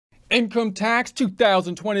Income tax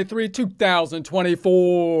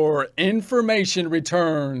 2023-2024 information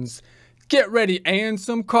returns. Get ready and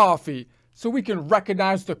some coffee so we can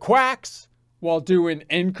recognize the quacks while doing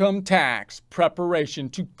income tax preparation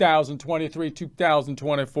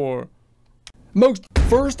 2023-2024.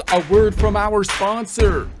 First, a word from our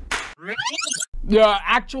sponsor. Yeah,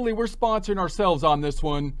 actually, we're sponsoring ourselves on this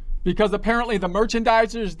one because apparently the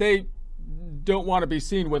merchandisers, they don't want to be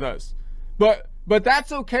seen with us. But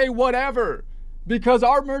that's okay, whatever, because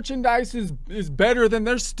our merchandise is better than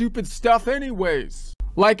their stupid stuff anyways.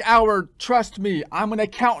 Like our Trust Me, I'm an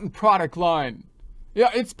Accountant product line. Yeah,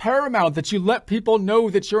 it's paramount that you let people know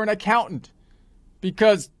that you're an accountant,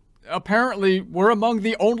 because apparently we're among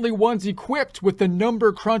the only ones equipped with the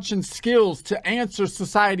number crunching skills to answer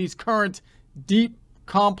society's current deep,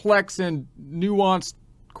 complex, and nuanced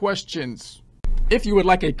questions. If you would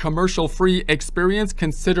like a commercial-free experience,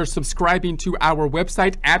 consider subscribing to our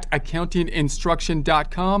website at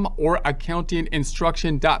accountinginstruction.com or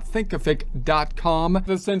accountinginstruction.thinkific.com.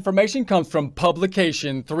 This information comes from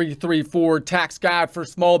Publication 334, Tax Guide for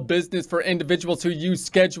Small Business for Individuals Who Use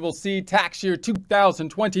Schedule C Tax Year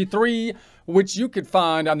 2023, which you can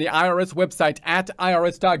find on the IRS website at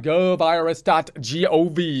irs.gov,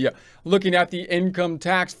 irs.gov. Looking at the income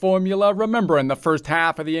tax formula, remember in the first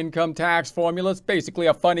half of the income tax formula, it's basically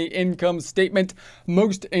a funny income statement.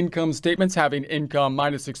 Most income statements having income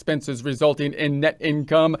minus expenses resulting in net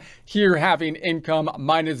income. Here having income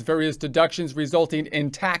minus various deductions resulting in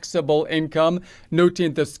taxable income.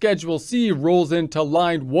 Noting the Schedule C rolls into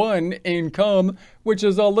line 1 income, which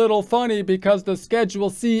is a little funny because the Schedule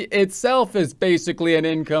C itself is basically an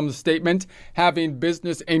income statement, having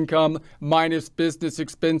business income minus business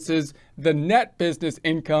expenses, the net business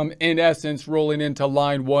income in essence rolling into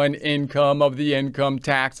line 1 income of the income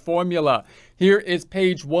tax formula. Here is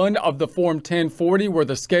page 1 of the Form 1040 where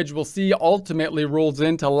the Schedule C ultimately rolls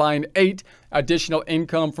into line 8, additional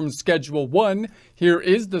income from Schedule 1. Here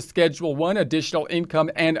is the Schedule 1, additional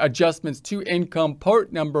income and adjustments to income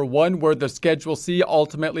part number 1, where the Schedule C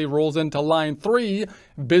ultimately rolls into line 3,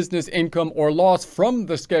 business income or loss from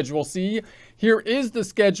the Schedule C. Here is the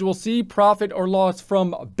Schedule C, profit or loss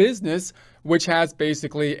from business, which has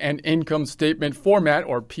basically an income statement format,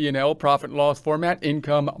 or P&L, profit and loss format,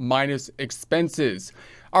 income minus expenses.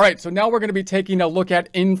 All right, so now we're going to be taking a look at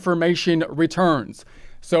information returns.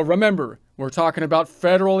 So remember, we're talking about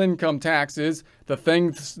federal income taxes, the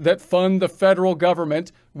things that fund the federal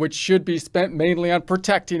government, which should be spent mainly on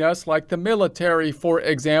protecting us, like the military, for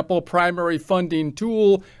example, primary funding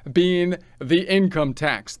tool being the income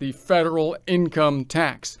tax, the federal income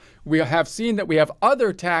tax. We have seen that we have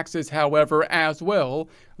other taxes, however, as well,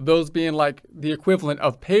 those being like the equivalent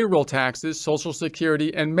of payroll taxes, Social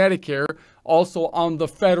Security, and Medicare, also on the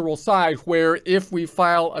federal side, where if we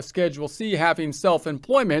file a Schedule C having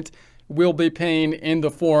self-employment, we'll be paying in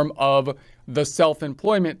the form of the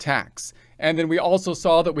self-employment tax. And then we also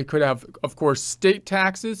saw that we could have, of course, state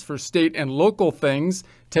taxes for state and local things,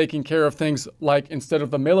 taking care of things like, instead of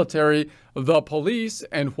the military, the police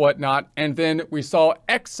and whatnot. And then we saw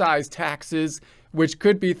excise taxes, which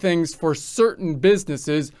could be things for certain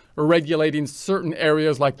businesses, regulating certain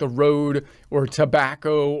areas like the road or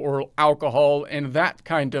tobacco or alcohol and that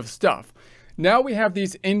kind of stuff. Now we have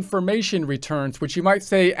these information returns, which you might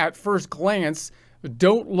say at first glance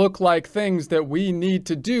don't look like things that we need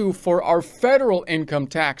to do for our federal income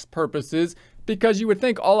tax purposes, because you would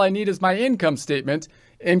think all I need is my income statement,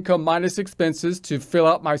 income minus expenses, to fill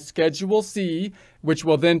out my Schedule C, which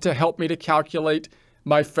will then to help me to calculate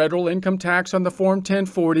my federal income tax on the Form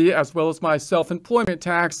 1040, as well as my self-employment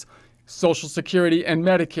tax, Social Security, and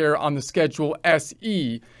Medicare on the Schedule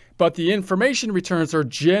SE. But the information returns are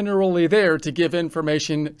generally there to give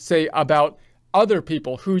information, say, about other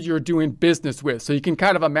people who you're doing business with. So you can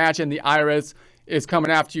kind of imagine the IRS is coming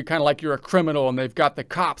after you kind of like you're a criminal, and they've got the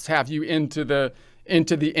cops have you into the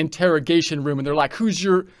interrogation room, and they're like, who's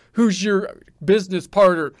your business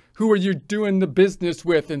partner? Who are you doing the business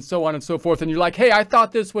with? And so on and so forth. And you're like, hey, I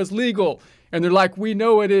thought this was legal. And they're like, we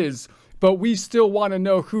know it is, but we still want to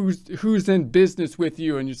know who's in business with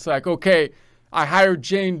you. And it's like, okay, I hired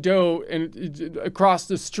Jane Doe across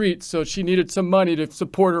the street, so she needed some money to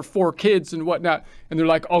support her 4 kids and whatnot. And they're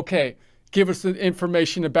like, okay, give us the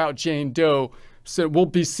information about Jane Doe, so we'll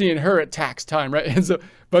be seeing her at tax time, right? And so,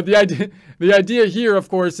 but the idea here, of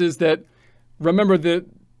course, is that, remember, the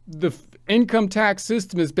income tax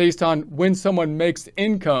system is based on when someone makes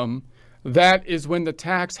income. That is when the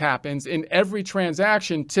tax happens. And every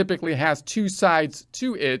transaction typically has 2 sides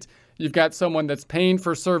to it. You've got someone that's paying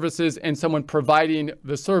for services and someone providing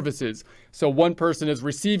the services. So one person is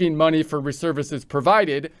receiving money for services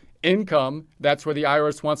provided, income. That's where the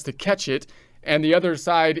IRS wants to catch it. And the other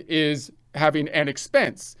side is having an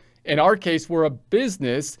expense. In our case, we're a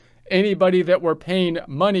business. Anybody that we're paying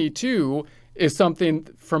money to is something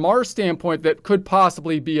from our standpoint that could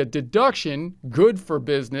possibly be a deduction, good for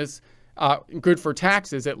business, good for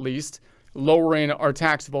taxes at least, lowering our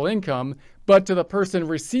taxable income, but to the person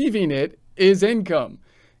receiving it is income.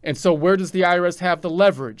 And so where does the IRS have the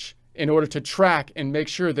leverage in order to track and make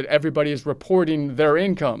sure that everybody is reporting their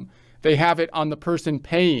income? They have it on the person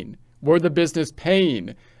paying. We're the business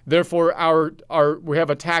paying. Therefore, we have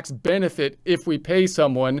a tax benefit if we pay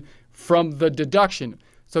someone from the deduction.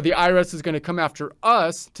 So the IRS is going to come after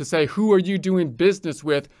us to say, who are you doing business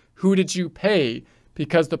with? Who did you pay?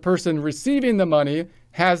 Because the person receiving the money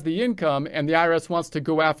has the income, and the IRS wants to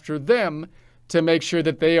go after them to make sure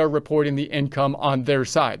that they are reporting the income on their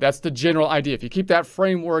side. That's the general idea. If you keep that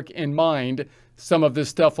framework in mind, some of this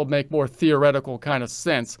stuff will make more theoretical kind of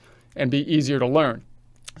sense and be easier to learn.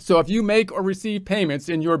 So if you make or receive payments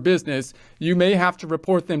in your business, you may have to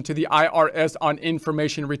report them to the IRS on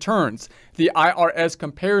information returns. The IRS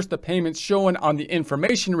compares the payments shown on the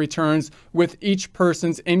information returns with each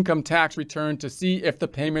person's income tax return to see if the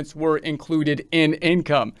payments were included in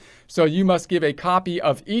income. So you must give a copy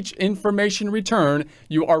of each information return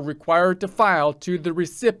you are required to file to the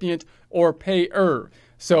recipient or payer.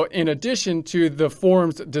 So in addition to the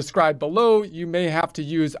forms described below, you may have to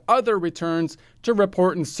use other returns to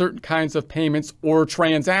report in certain kinds of payments or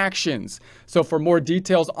transactions. So for more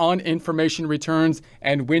details on information returns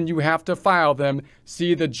and when you have to file them,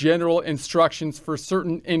 see the general instructions for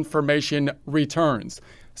certain information returns.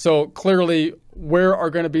 So clearly, where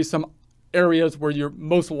are going to be some areas where you're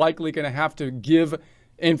most likely going to have to give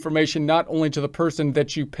information not only to the person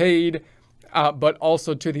that you paid, but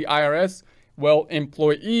also to the IRS? Well,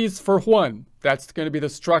 employees for one. That's going to be the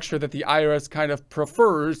structure that the IRS kind of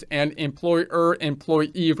prefers, an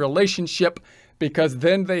employer-employee relationship, because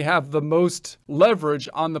then they have the most leverage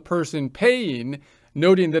on the person paying,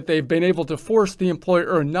 noting that they've been able to force the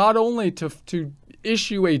employer not only to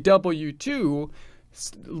issue a W-2,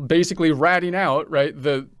 basically ratting out, right,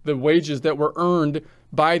 the wages that were earned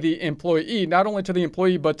by the employee, not only to the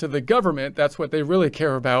employee, but to the government. That's what they really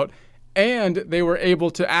care about. And they were able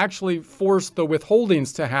to actually force the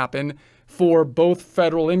withholdings to happen for both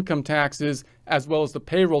federal income taxes as well as the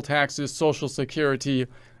payroll taxes, Social Security,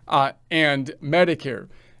 and Medicare.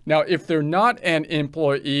 Now, if they're not an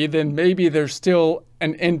employee, then maybe they're still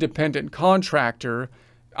an independent contractor,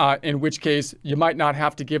 in which case you might not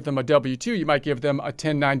have to give them a W-2. You might give them a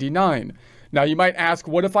 1099. Now, you might ask,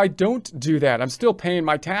 what if I don't do that? I'm still paying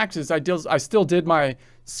my taxes. I still did my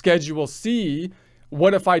Schedule C.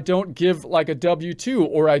 What if I don't give like a W-2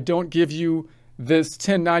 or I don't give you this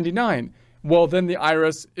 1099? Well, then the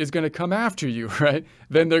IRS is going to come after you, right?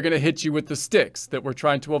 Then they're going to hit you with the sticks that we're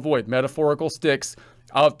trying to avoid, metaphorical sticks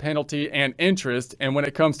of penalty and interest. And when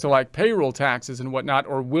it comes to like payroll taxes and whatnot,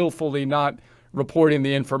 or willfully not reporting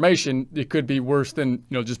the information, it could be worse than,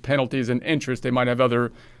 just penalties and interest. They might have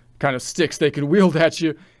other kind of sticks they can wield at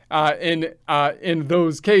you in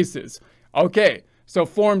those cases. Okay. So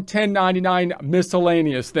Form 1099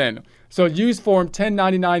 miscellaneous then. So use Form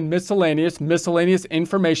 1099 miscellaneous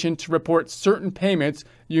information to report certain payments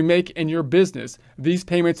you make in your business. These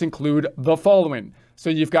payments include the following. So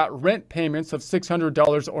you've got rent payments of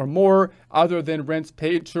 $600 or more other than rents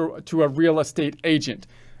paid to a real estate agent.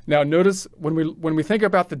 Now notice when we think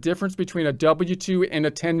about the difference between a W-2 and a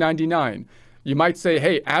 1099, you might say,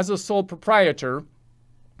 hey, as a sole proprietor,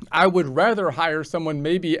 I would rather hire someone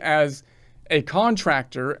maybe as a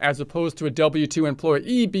contractor as opposed to a W-2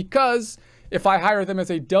 employee, because if I hire them as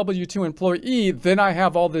a W-2 employee, then I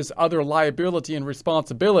have all this other liability and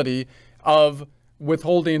responsibility of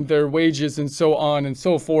withholding their wages and so on and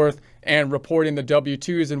so forth and reporting the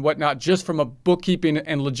W-2s and whatnot, just from a bookkeeping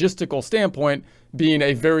and logistical standpoint, being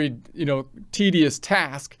a very, tedious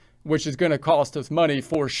task, which is going to cost us money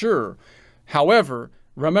for sure. However,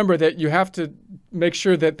 remember that you have to make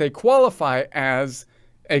sure that they qualify as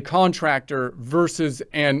a contractor versus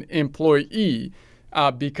an employee,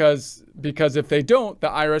 because if they don't, the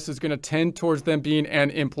IRS is going to tend towards them being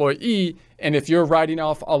an employee. And if you're writing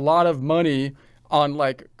off a lot of money on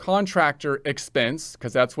like contractor expense,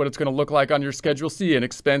 because that's what it's going to look like on your Schedule C, an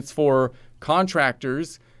expense for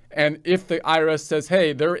contractors. And if the IRS says,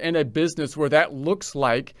 hey, they're in a business where that looks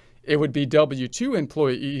like it would be W-2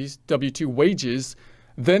 employees, W-2 wages,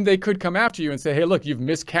 then they could come after you and say, hey, look, you've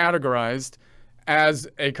miscategorized as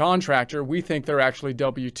a contractor. We think they're actually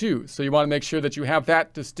W-2. So you want to make sure that you have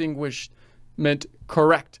that distinguishment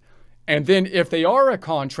correct. And then if they are a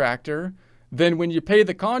contractor, then when you pay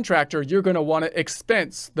the contractor, you're going to want to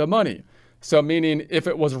expense the money. So meaning if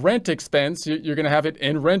it was rent expense, you're going to have it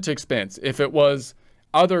in rent expense. If it was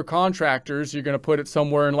other contractors, you're going to put it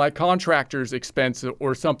somewhere in like contractors expense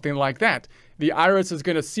or something like that. The IRS is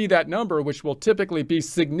going to see that number, which will typically be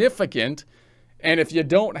significant. And if you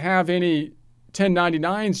don't have any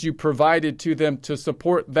 1099s you provided to them to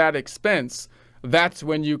support that expense, that's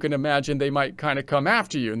when you can imagine they might kind of come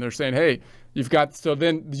after you. And they're saying, hey, you've got, so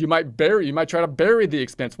then you might try to bury the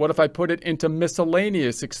expense. What if I put it into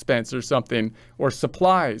miscellaneous expense or something, or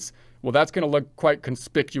supplies? Well, that's going to look quite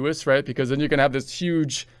conspicuous, right? Because then you're going to have this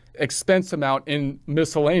huge expense amount in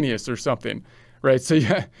miscellaneous or something, right? So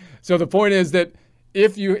yeah, so the point is that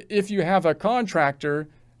if you have a contractor,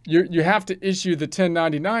 you have to issue the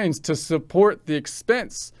 1099s to support the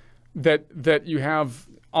expense that you have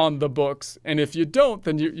on the books. And if you don't,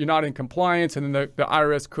 then you're not in compliance, and then the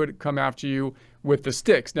IRS could come after you with the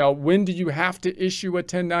sticks. Now, when do you have to issue a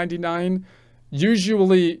 1099?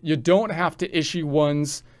 Usually you don't have to issue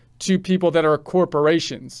ones to people that are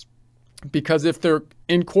corporations, because if they're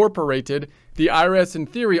incorporated, the IRS in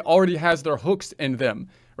theory already has their hooks in them,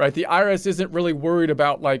 right? The IRS isn't really worried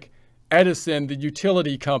about like Edison, the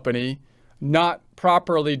utility company, not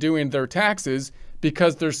properly doing their taxes,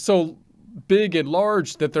 because they're so big and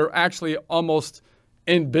large that they're actually almost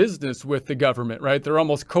in business with the government, right? They're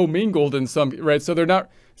almost commingled in some, right? So they're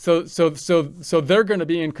not, so they're going to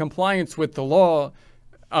be in compliance with the law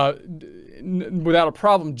without a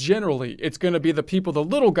problem. Generally, it's going to be the people, the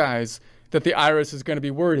little guys, that the IRS is going to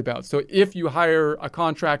be worried about. So if you hire a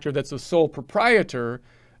contractor that's a sole proprietor,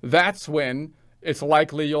 that's when it's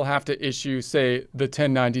likely you'll have to issue, say, the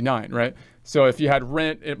 1099, right? So if you had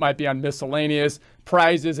rent, it might be on miscellaneous.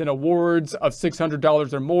 Prizes and awards of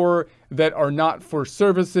 $600 or more that are not for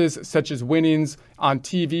services such as winnings on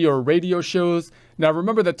TV or radio shows. Now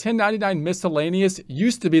remember, the 1099 miscellaneous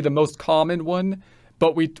used to be the most common one,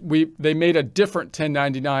 but they made a different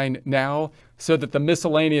 1099 now, so that the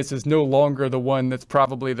miscellaneous is no longer the one that's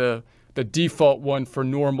probably the default one for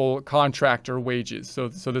normal contractor wages. So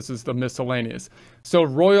this is the miscellaneous. So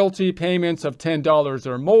royalty payments of $10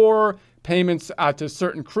 or more, payments to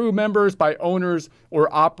certain crew members by owners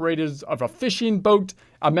or operators of a fishing boat,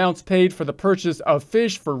 amounts paid for the purchase of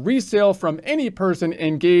fish for resale from any person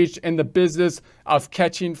engaged in the business of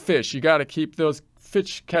catching fish. You got to keep those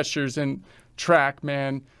fish catchers in track,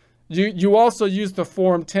 man. You also use the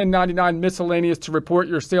form 1099 miscellaneous to report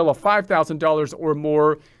your sale of $5,000 or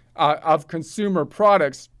more of consumer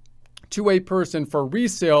products to a person for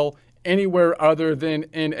resale anywhere other than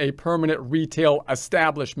in a permanent retail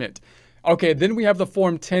establishment. Okay, then we have the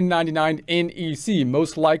form 1099 NEC,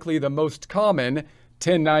 most likely the most common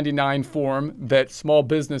 1099 form that small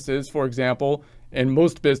businesses, for example, and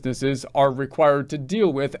most businesses are required to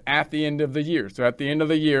deal with at the end of the year. So at the end of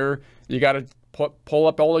the year, you got to pull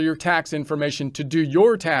up all of your tax information to do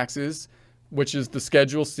your taxes, which is the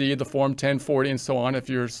Schedule C, the Form 1040, and so on if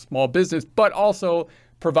you're a small business, but also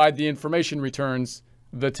provide the information returns,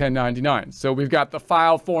 the 1099. So we've got the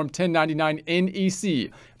file Form 1099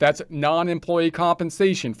 NEC. That's non-employee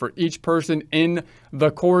compensation for each person in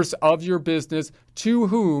the course of your business to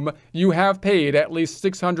whom you have paid at least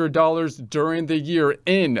 $600 during the year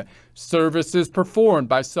in services performed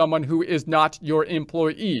by someone who is not your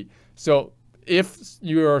employee. So if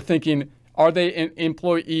you're thinking, are they an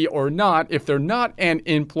employee or not? If they're not an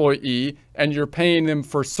employee and you're paying them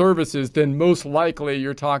for services, then most likely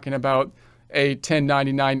you're talking about a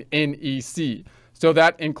 1099 NEC. So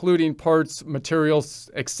that including parts, materials,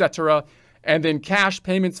 etc. And then cash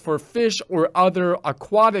payments for fish or other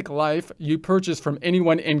aquatic life you purchase from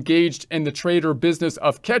anyone engaged in the trade or business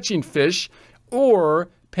of catching fish, or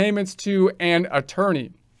payments to an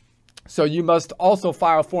attorney. So you must also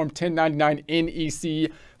file Form 1099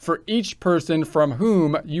 NEC for each person from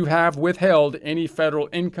whom you have withheld any federal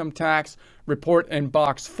income tax. Report in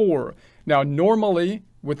Box 4. Now, normally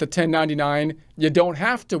with the 1099, you don't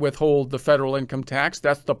have to withhold the federal income tax.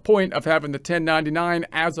 That's the point of having the 1099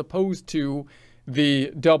 as opposed to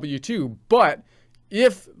the W-2. But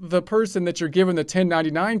if the person that you're giving the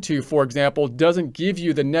 1099 to, for example, doesn't give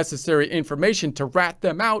you the necessary information to rat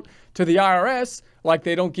them out to the IRS, like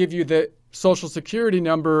they don't give you the Social Security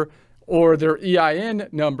number or their EIN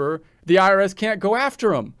number, the IRS can't go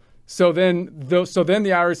after them. So then the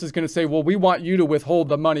IRS is going to say, well, we want you to withhold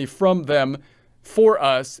the money from them for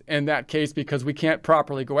us in that case, because we can't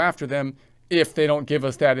properly go after them if they don't give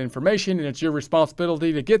us that information, and it's your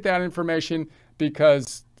responsibility to get that information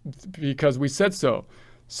because we said so.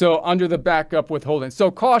 So under the backup withholding. So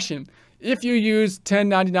caution, if you use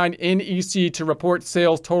 1099 NEC to report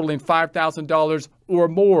sales totaling $5,000 or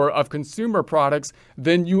more of consumer products,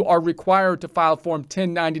 then you are required to file Form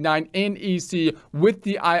 1099 NEC with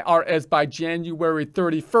the IRS by January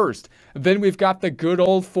 31st. Then we've got the good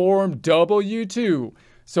old Form W-2.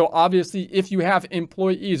 So obviously, if you have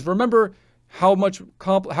employees, remember how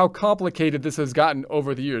complicated this has gotten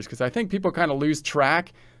over the years, because I think people kind of lose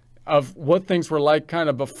track of what things were like kind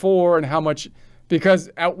of before and how much. Because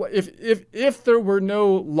if there were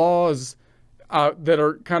no laws that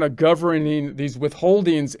are kind of governing these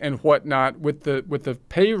withholdings and whatnot with the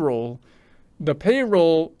payroll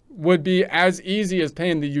would be as easy as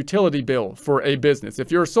paying the utility bill for a business.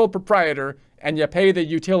 If you're a sole proprietor and you pay the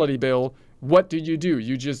utility bill, what do?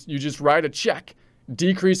 You just write a check,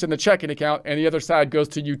 decrease in the checking account, and the other side goes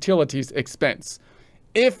to utilities expense.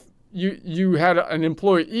 If you had an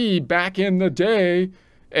employee back in the day,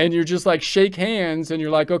 and you're just like shake hands and you're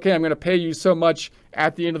like, okay, I'm going to pay you so much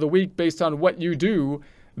at the end of the week based on what you do,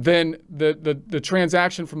 then the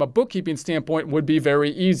transaction from a bookkeeping standpoint would be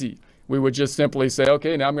very easy. We would just simply say,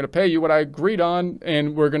 okay, now I'm going to pay you what I agreed on,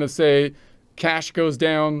 and we're going to say cash goes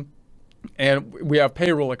down and we have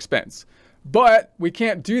payroll expense. But we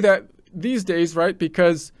can't do that these days, right?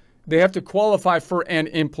 Because they have to qualify for an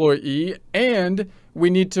employee, and we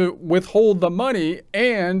need to withhold the money,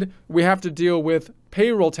 and we have to deal with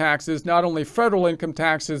payroll taxes, not only federal income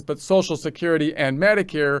taxes, but Social Security and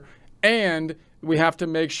Medicare. And we have to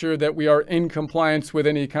make sure that we are in compliance with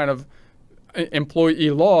any kind of employee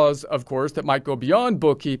laws, of course, that might go beyond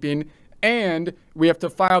bookkeeping. And we have to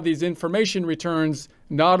file these information returns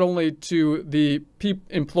not only to the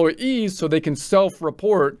employees so they can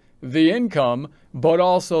self-report the income, but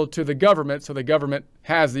also to the government so the government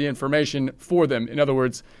has the information for them. In other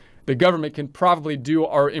words, the government can probably do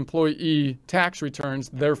our employee tax returns,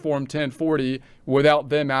 their Form 1040, without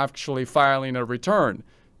them actually filing a return,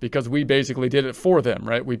 because we basically did it for them,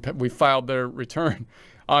 right? We filed their return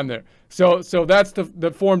on there. So that's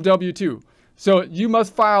the Form W-2. So you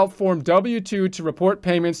must file Form W-2 to report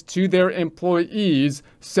payments to their employees,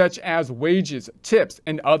 such as wages, tips,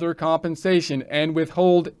 and other compensation, and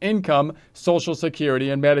withhold income, Social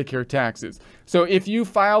Security, and Medicare taxes. So if you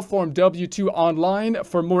file Form W-2 online,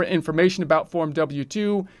 for more information about Form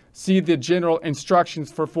W-2, see the general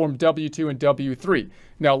instructions for Form W-2 and W-3.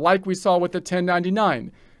 Now, like we saw with the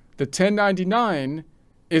 1099, the 1099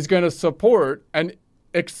 is going to support an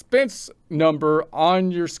expense number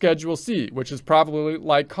on your Schedule C, which is probably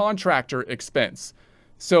like contractor expense.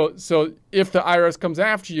 So if the IRS comes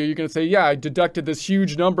after you, you're going to say, yeah, I deducted this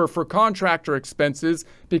huge number for contractor expenses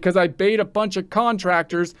because I paid a bunch of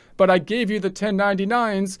contractors, but I gave you the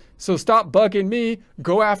 1099s, so stop bugging me,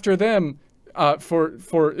 go after them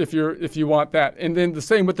for if you want that. And then the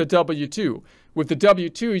same with the W-2. With the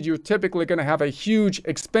W-2, you're typically going to have a huge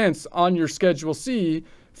expense on your Schedule C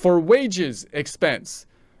for wages expense.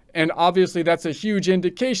 And obviously that's a huge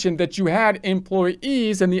indication that you had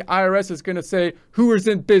employees, and the IRS is going to say, who are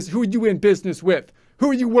you in business with? Who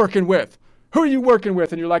are you working with? Who are you working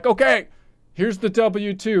with? And you're like, okay, here's the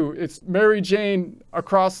W-2. It's Mary Jane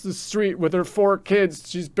across the street with her 4 kids.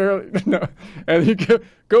 She's barely, no. And you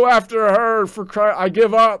go after her I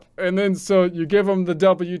give up. And then so you give them the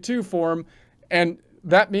W-2 form. And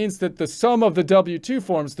that means that the sum of the W-2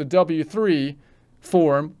 forms, the W-3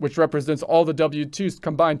 form, which represents all the W-2s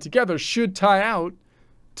combined together, should tie out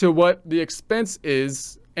to what the expense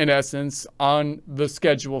is, in essence, on the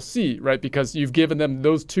Schedule C, right? Because you've given them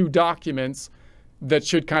those 2 documents that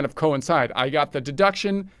should kind of coincide. I got the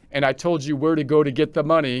deduction, and I told you where to go to get the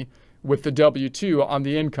money with the W-2 on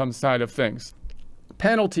the income side of things.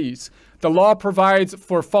 Penalties. The law provides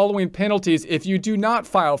for following penalties if you do not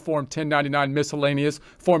file Form 1099 Miscellaneous,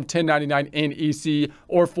 Form 1099 NEC,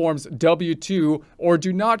 or Forms W-2, or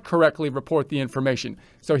do not correctly report the information.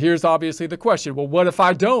 So here's obviously the question. Well, what if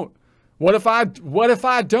I don't? What if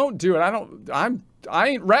I don't do it? I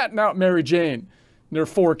ain't ratting out Mary Jane and her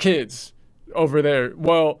 4 kids over there.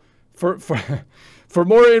 Well, for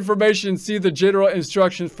more information, see the general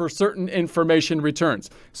instructions for certain information returns.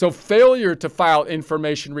 So failure to file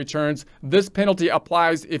information returns, this penalty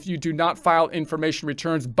applies if you do not file information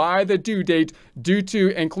returns by the due date due to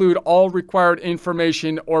include all required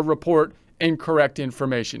information or report incorrect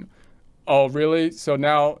information. Oh, really? So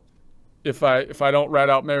now if I don't rat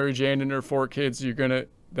out Mary Jane and her 4 kids,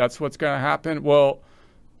 that's what's gonna happen? Well,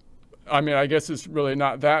 I mean, I guess it's really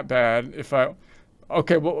not that bad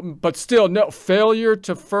okay, well, but still, no, failure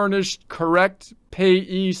to furnish correct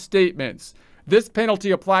payee statements. This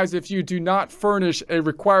penalty applies if you do not furnish a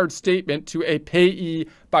required statement to a payee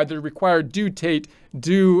by the required due date,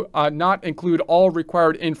 do not include all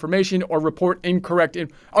required information, or report incorrect.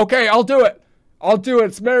 Okay, I'll do it. I'll do it.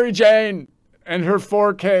 It's Mary Jane and her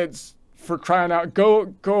 4 kids, for crying out.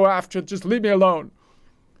 Go after, just leave me alone.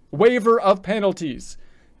 Waiver of penalties.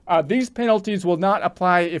 These penalties will not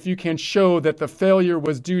apply if you can show that the failure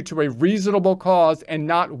was due to a reasonable cause and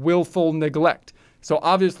not willful neglect. So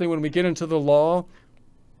obviously when we get into the law,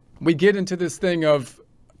 we get into this thing of,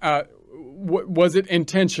 was it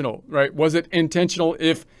intentional, right? Was it intentional?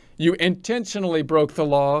 If you intentionally broke the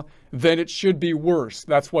law, then it should be worse.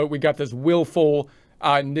 That's why we got this willful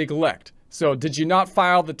neglect. So did you not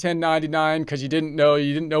file the 1099 because you didn't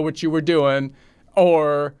know what you were doing?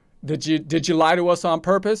 Or did you lie to us on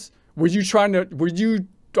purpose? Were you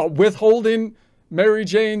withholding Mary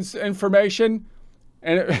Jane's information?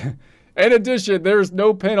 And in addition, there is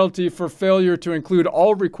no penalty for failure to include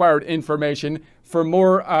all required information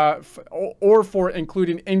or for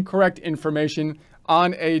including incorrect information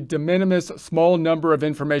on a de minimis small number of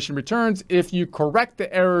information returns if you correct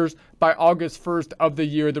the errors by August 1st of the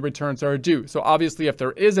year the returns are due. So obviously if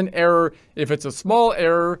there is an error, if it's a small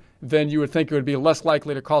error, then you would think it would be less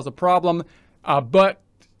likely to cause a problem. But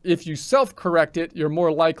if you self-correct it, you're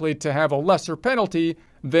more likely to have a lesser penalty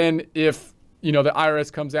than if the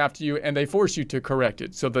IRS comes after you and they force you to correct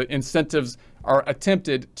it. So the incentives are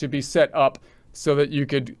attempted to be set up so that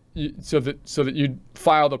you'd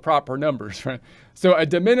file the proper numbers, right? So a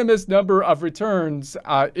de minimis number of returns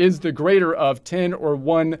is the greater of 10 or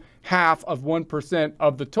 1/2 of 1%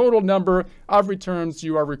 of the total number of returns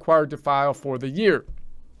you are required to file for the year.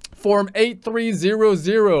 Form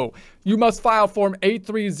 8300. You must file Form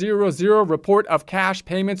 8300, report of cash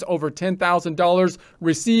payments over $10,000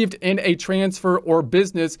 received in a transfer or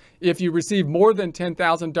business if you receive more than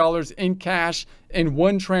 $10,000 in cash in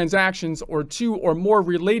one transactions or 2 or more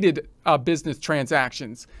related business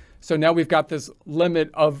transactions. So now we've got this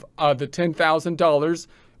limit of the $10,000,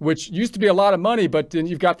 which used to be a lot of money, but then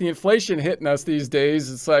you've got the inflation hitting us these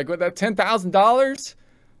days. It's like, what, that $10,000?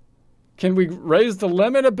 Can we raise the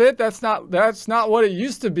limit a bit? That's not what it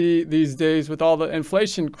used to be these days with all the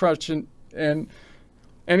inflation crushing. And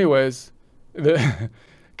anyways, the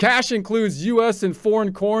cash includes U.S. and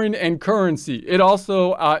foreign coin and currency. It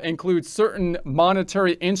also includes certain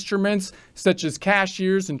monetary instruments such as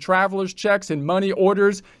cashiers and traveler's checks and money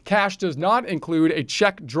orders. Cash does not include a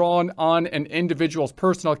check drawn on an individual's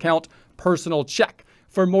personal account, personal check.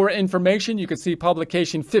 For more information, you can see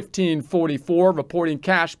publication 1544, reporting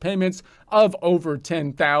cash payments of over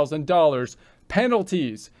 $10,000.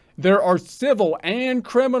 Penalties. There are civil and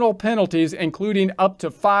criminal penalties, including up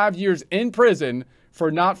to 5 years in prison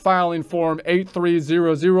for not filing Form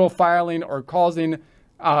 8300, filing or causing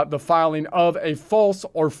the filing of a false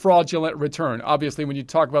or fraudulent return. Obviously, when you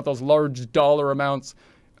talk about those large dollar amounts,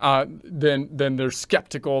 then they're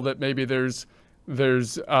skeptical that maybe there's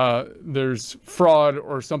fraud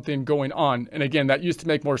or something going on. And again, that used to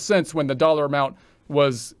make more sense when the dollar amount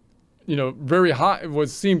was, very high,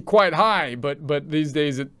 seemed quite high. But these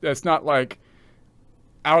days, that's not like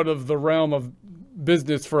out of the realm of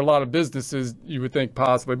business for a lot of businesses, you would think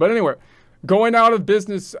possibly. But anyway, going out of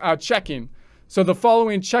business checking. So the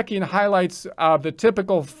following checking highlights the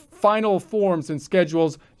typical final forms and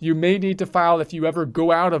schedules you may need to file if you ever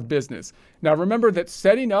go out of business. Now remember that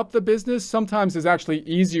setting up the business sometimes is actually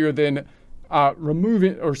easier than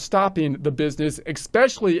removing or stopping the business,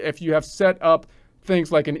 especially if you have set up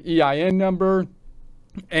things like an EIN number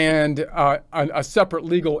and a separate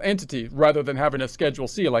legal entity rather than having a Schedule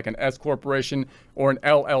C like an S corporation or an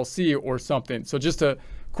LLC or something. So just a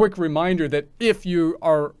quick reminder that if you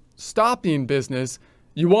are stopping business,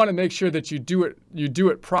 you want to make sure that you do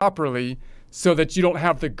it properly so that you don't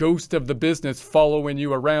have the ghost of the business following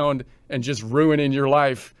you around and just ruining your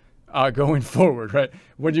life going forward, right?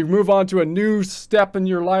 When you move on to a new step in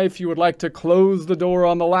your life, you would like to close the door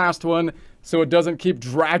on the last one so it doesn't keep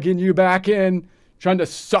dragging you back in, trying to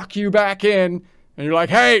suck you back in. And you're like,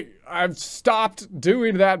 hey, I've stopped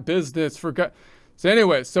doing that business for God. So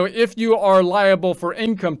anyway, so if you are liable for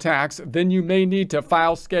income tax, then you may need to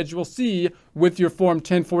file Schedule C with your Form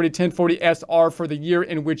 1040 SR for the year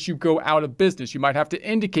in which you go out of business. You might have to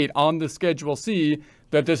indicate on the Schedule C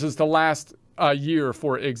that this is the last year,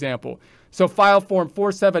 for example. So file Form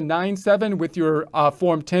 4797 with your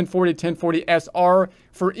Form 1040 SR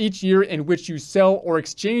for each year in which you sell or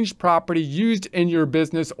exchange property used in your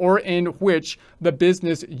business or in which the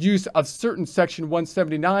business use of certain Section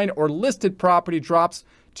 179 or listed property drops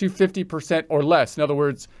to 50% or less. In other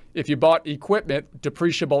words, if you bought equipment,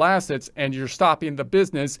 depreciable assets, and you're stopping the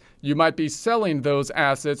business, you might be selling those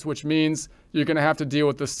assets, which means you're going to have to deal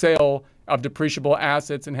with the sale of depreciable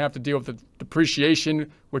assets and have to deal with the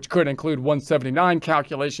depreciation, which could include 179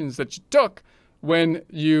 calculations that you took when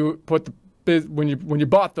you put when you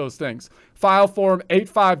bought those things. File Form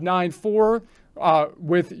 8594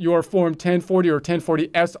 with your Form 1040 or 1040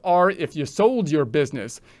 SR if you sold your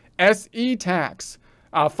business. SE tax.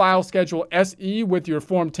 File Schedule SE with your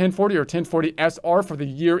Form 1040 or 1040 SR for the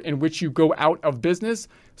year in which you go out of business.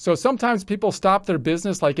 So sometimes people stop their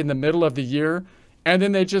business like in the middle of the year, and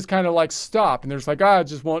then they just kind of like stop, and they're just like,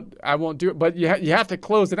 I won't do it. But you have to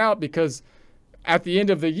close it out, because at the end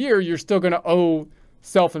of the year, you're still going to owe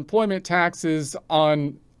self-employment taxes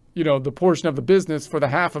on, you know, the portion of the business for the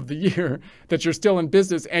half of the year that you're still in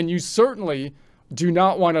business. And you certainly do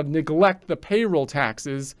not want to neglect the payroll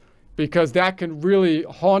taxes, because that can really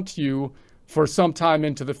haunt you for some time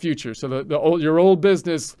into the future. So your old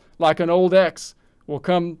business, like an old ex, will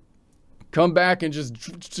come back and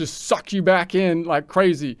just suck you back in like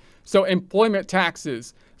crazy. So employment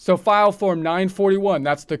taxes. So file Form 941,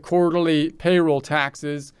 that's the quarterly payroll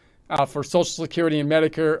taxes for Social Security and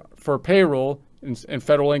Medicare for payroll and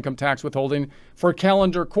federal income tax withholding for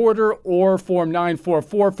calendar quarter, or Form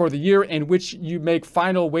 944 for the year in which you make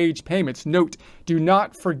final wage payments. Note, do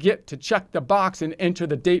not forget to check the box and enter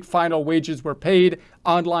the date final wages were paid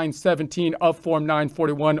on line 17 of Form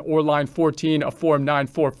 941 or line 14 of Form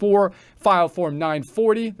 944. File Form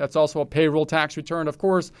 940, that's also a payroll tax return, of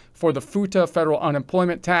course, for the FUTA, federal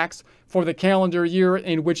unemployment tax, for the calendar year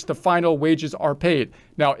in which the final wages are paid.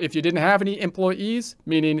 Now, if you didn't have any employees,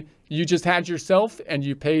 meaning you just had yourself and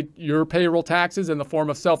you paid your payroll taxes in the form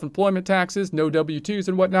of self-employment taxes, no W-2s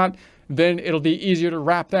and whatnot, then it'll be easier to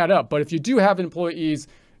wrap that up. But if you do have employees,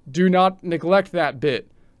 do not neglect that bit,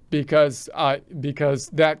 because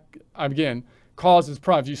that, again, causes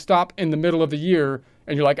problems. You stop in the middle of the year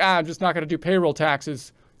and you're like, I'm just not going to do payroll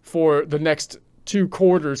taxes for the next 2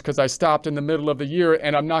 quarters because I stopped in the middle of the year,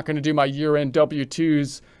 and I'm not going to do my year-end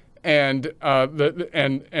W-2s and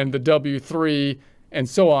the W-3 and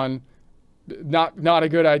so on. Not a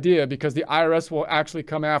good idea, because the IRS will actually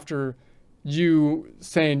come after you,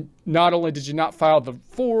 saying not only did you not file the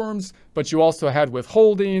forms, but you also had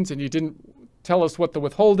withholdings and you didn't tell us what the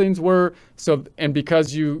withholdings were. So, and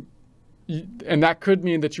because and that could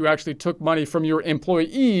mean that you actually took money from your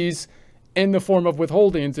employees in the form of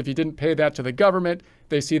withholdings. If you didn't pay that to the government,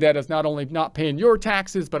 they see that as not only not paying your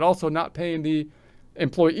taxes, but also not paying the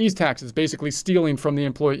employees' taxes, basically stealing from the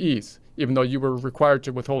employees, even though you were required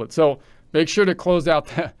to withhold it. So make sure to close out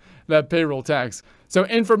that payroll tax. So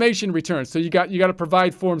information returns. So you got to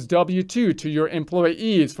provide forms W-2 to your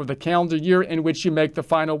employees for the calendar year in which you make the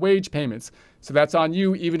final wage payments. So that's on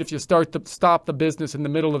you. Even if you stop the business in the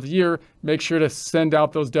middle of the year, make sure to send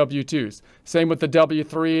out those W-2s. Same with the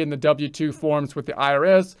W-3 and the W-2 forms with the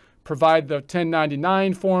IRS. Provide the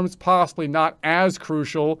 1099 forms, possibly not as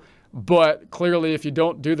crucial, but clearly if you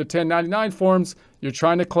don't do the 1099 forms, you're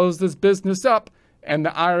trying to close this business up, and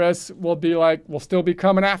the IRS will still be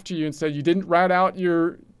coming after you and say you didn't rat out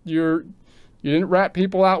you didn't rat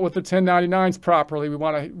people out with the 1099s properly.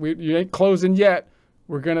 You ain't closing yet.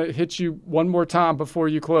 We're gonna hit you one more time before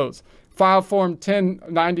you close. File Form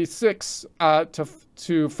 1096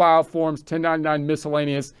 to file Forms 1099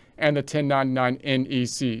 miscellaneous and the 1099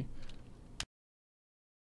 NEC.